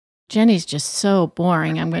Jenny's just so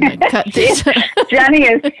boring. I'm going to cut this. Jenny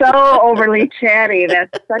is so overly chatty.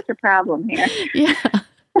 That's such a problem here. Yeah.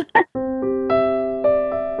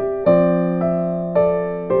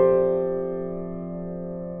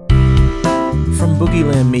 From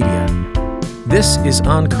Boogieland Media, this is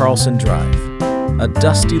On Carlson Drive, a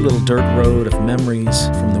dusty little dirt road of memories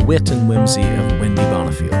from the wit and whimsy of Wendy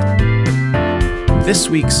Bonifield. This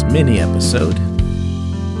week's mini-episode,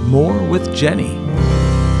 More with Jenny.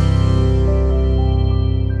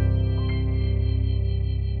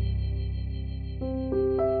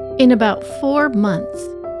 In about 4 months,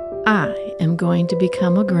 I am going to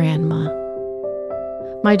become a grandma.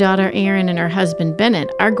 My daughter Erin and her husband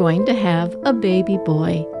Bennett are going to have a baby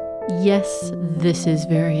boy. Yes, this is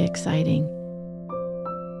very exciting.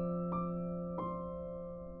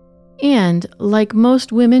 And like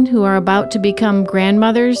most women who are about to become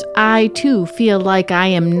grandmothers, I too feel like I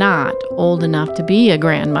am not old enough to be a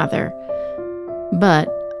grandmother. But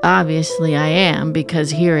obviously I am,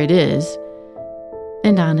 because here it is.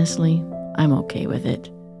 And honestly, I'm okay with it.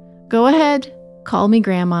 Go ahead, call me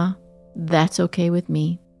grandma. That's okay with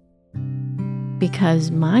me. Because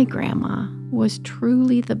my grandma was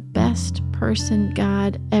truly the best person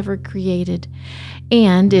God ever created.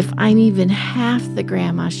 And if I'm even half the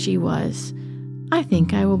grandma she was, I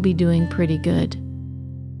think I will be doing pretty good.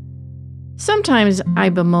 Sometimes I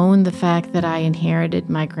bemoan the fact that I inherited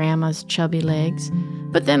my grandma's chubby legs,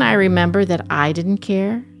 but then I remember that I didn't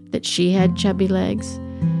care that she had chubby legs.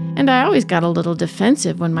 And I always got a little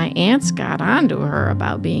defensive when my aunts got onto her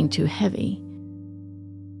about being too heavy.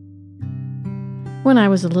 When I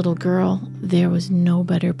was a little girl, there was no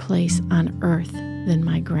better place on earth than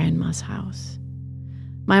my grandma's house.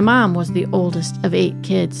 My mom was the oldest of 8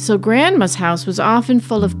 kids, so grandma's house was often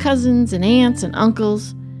full of cousins and aunts and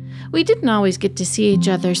uncles. We didn't always get to see each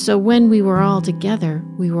other, so when we were all together,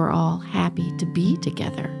 we were all happy to be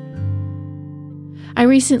together. I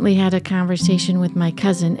recently had a conversation with my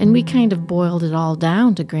cousin, and we kind of boiled it all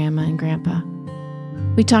down to Grandma and Grandpa.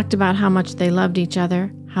 We talked about how much they loved each other,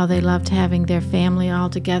 how they loved having their family all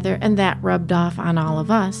together, and that rubbed off on all of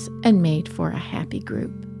us and made for a happy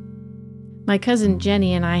group. My cousin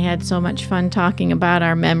Jenny and I had so much fun talking about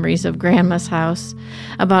our memories of Grandma's house,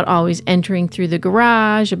 about always entering through the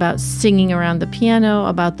garage, about singing around the piano,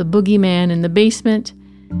 about the boogeyman in the basement.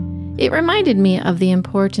 It reminded me of the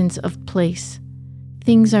importance of place.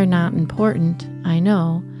 Things are not important, I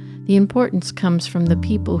know. The importance comes from the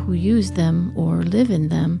people who use them or live in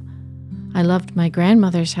them. I loved my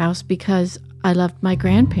grandmother's house because I loved my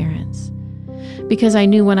grandparents. Because I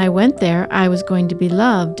knew when I went there, I was going to be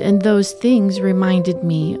loved, and those things reminded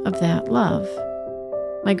me of that love.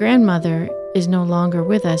 My grandmother is no longer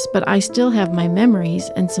with us, but I still have my memories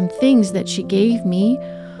and some things that she gave me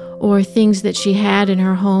or things that she had in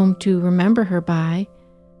her home to remember her by.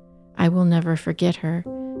 I will never forget her.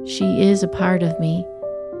 She is a part of me.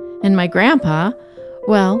 And my grandpa,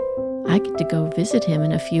 well, I get to go visit him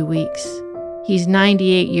in a few weeks. He's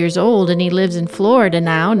 98 years old and he lives in Florida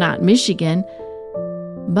now, not Michigan.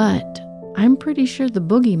 But I'm pretty sure the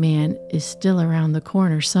boogeyman is still around the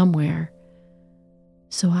corner somewhere.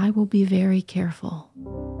 So I will be very careful.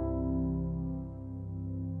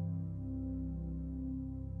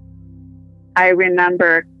 I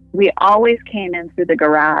remember we always came in through the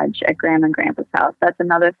garage at Grandma and Grandpa's house. That's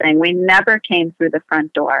another thing. We never came through the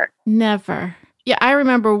front door. Never. Yeah, I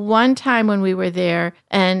remember one time when we were there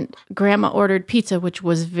and Grandma ordered pizza, which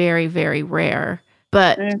was very, very rare.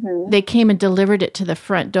 But they came and delivered it to the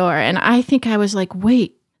front door. And I think I was like,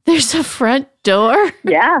 wait, there's a front door?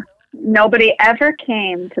 Yeah. Nobody ever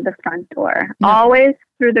came to the front door. No. Always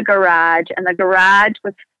through the garage. And the garage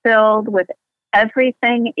was filled with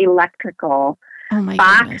everything electrical. Oh my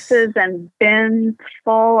Boxes goodness. and bins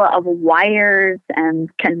full of wires and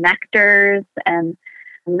connectors. And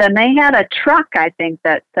then they had a truck, I think,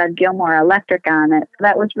 that said Gilmore Electric on it. So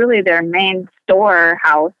that was really their main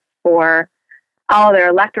storehouse for all their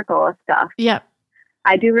electrical stuff. Yep.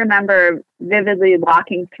 I do remember vividly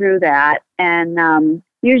walking through that. And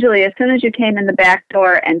usually as soon as you came in the back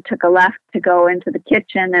door and took a left to go into the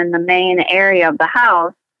kitchen and the main area of the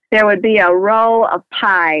house, there would be a row of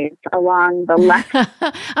pies along the left.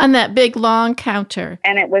 On that big long counter.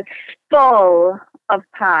 And it was full of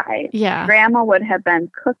pies. Yeah. Grandma would have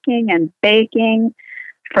been cooking and baking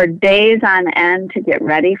for days on end to get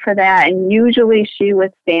ready for that. And usually she was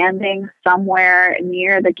standing somewhere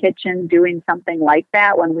near the kitchen doing something like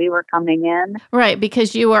that when we were coming in. Right,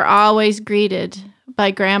 because you were always greeted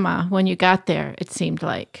by Grandma when you got there, it seemed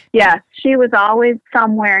like. Yeah, she was always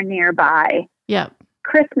somewhere nearby. Yep.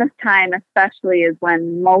 Christmas time especially is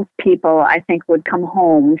when most people, I think, would come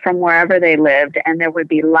home from wherever they lived, and there would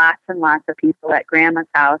be lots and lots of people at Grandma's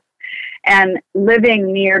house. And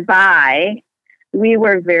living nearby, we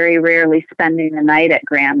were very rarely spending the night at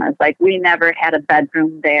Grandma's. Like, we never had a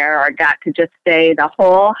bedroom there or got to just stay the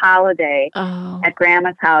whole holiday at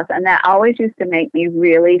Grandma's house. And that always used to make me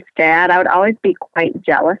really sad. I would always be quite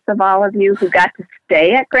jealous of all of you who got to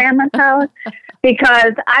stay at Grandma's house,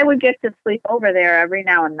 because I would get to sleep over there every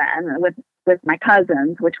now and then with my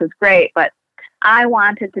cousins, which was great. But I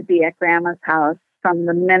wanted to be at Grandma's house from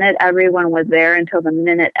the minute everyone was there until the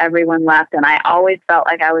minute everyone left. And I always felt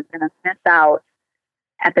like I was going to miss out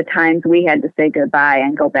at the times we had to say goodbye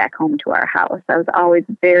and go back home to our house. I was always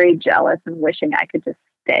very jealous and wishing I could just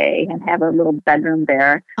stay and have a little bedroom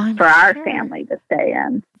there for our family to stay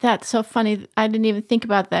in. That's so funny. I didn't even think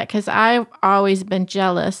about that, because I've always been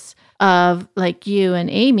jealous of, like, you and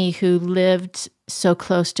Amy, who lived so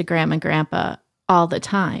close to Grandma and Grandpa all the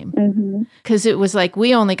time. Because it was like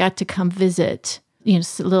we only got to come visit, a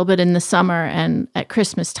little bit in the summer and at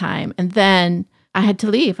Christmas time. And then I had to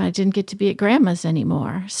leave. I didn't get to be at Grandma's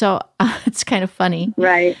anymore. So it's kind of funny.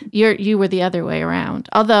 Right. You were the other way around.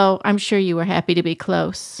 Although I'm sure you were happy to be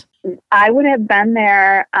close. I would have been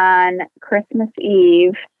there on Christmas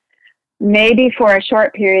Eve, maybe for a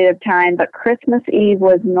short period of time, but Christmas Eve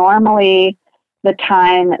was normally the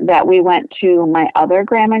time that we went to my other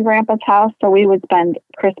Grandma and Grandpa's house. So we would spend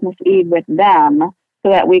Christmas Eve with them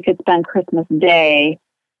so that we could spend Christmas Day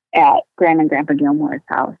at Grandma and Grandpa Gilmore's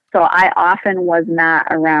house. So I often was not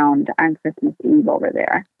around on Christmas Eve over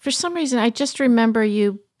there. For some reason, I just remember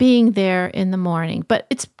you being there in the morning. But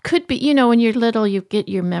it could be, when you're little, you get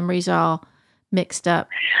your memories all mixed up.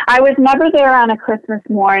 I was never there on a Christmas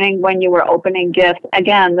morning when you were opening gifts.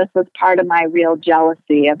 Again, this was part of my real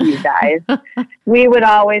jealousy of you guys. We would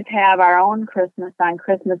always have our own Christmas on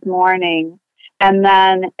Christmas morning. And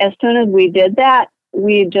then as soon as we did that,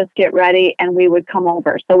 we'd just get ready and we would come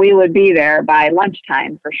over. So we would be there by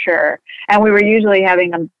lunchtime for sure. And we were usually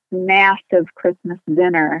having a massive Christmas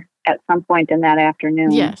dinner at some point in that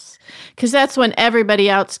afternoon. Yes, because that's when everybody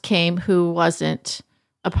else came who wasn't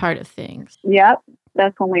a part of things. Yep.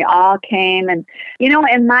 That's when we all came. And,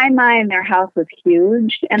 in my mind, their house was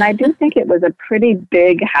huge. And I do think it was a pretty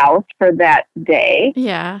big house for that day.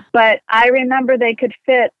 Yeah. But I remember they could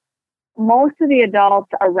fit most of the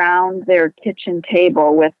adults around their kitchen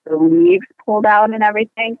table with the leaves pulled out and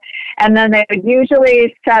everything. And then they would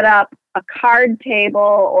usually set up a card table,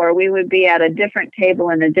 or we would be at a different table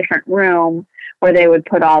in a different room where they would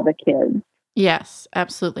put all the kids. Yes,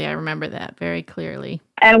 absolutely. I remember that very clearly.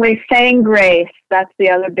 And we sang Grace. That's the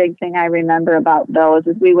other big thing I remember about those,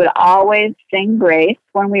 is we would always sing Grace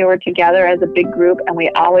when we were together as a big group, and we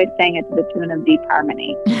always sang it to the tune of Deep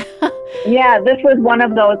Harmony. Yeah, this was one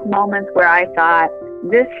of those moments where I thought,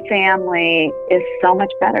 this family is so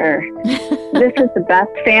much better. This is the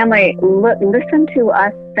best family. Listen to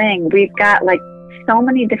us sing. We've got so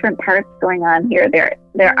many different parts going on here.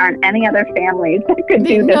 There aren't any other families that could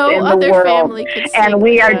do this in the world, and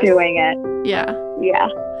we are doing it. Yeah.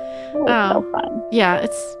 It was so fun. Yeah,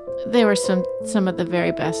 they were some of the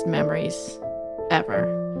very best memories ever.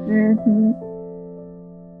 Mm-hmm.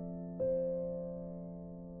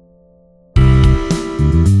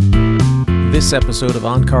 This episode of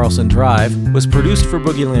On Carlson Drive was produced for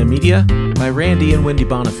Boogieland Media by Randy and Wendy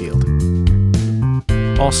Bonifield.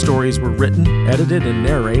 All stories were written, edited, and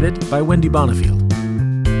narrated by Wendy Bonifield.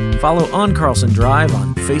 Follow On Carlson Drive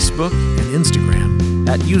on Facebook and Instagram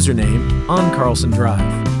at username On Carlson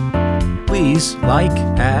Drive. Please like,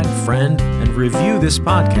 add, friend, and review this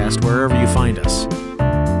podcast wherever you find us.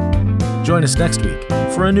 Join us next week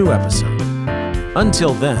for a new episode.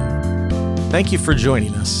 Until then, thank you for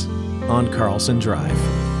joining us on Carlson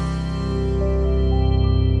Drive.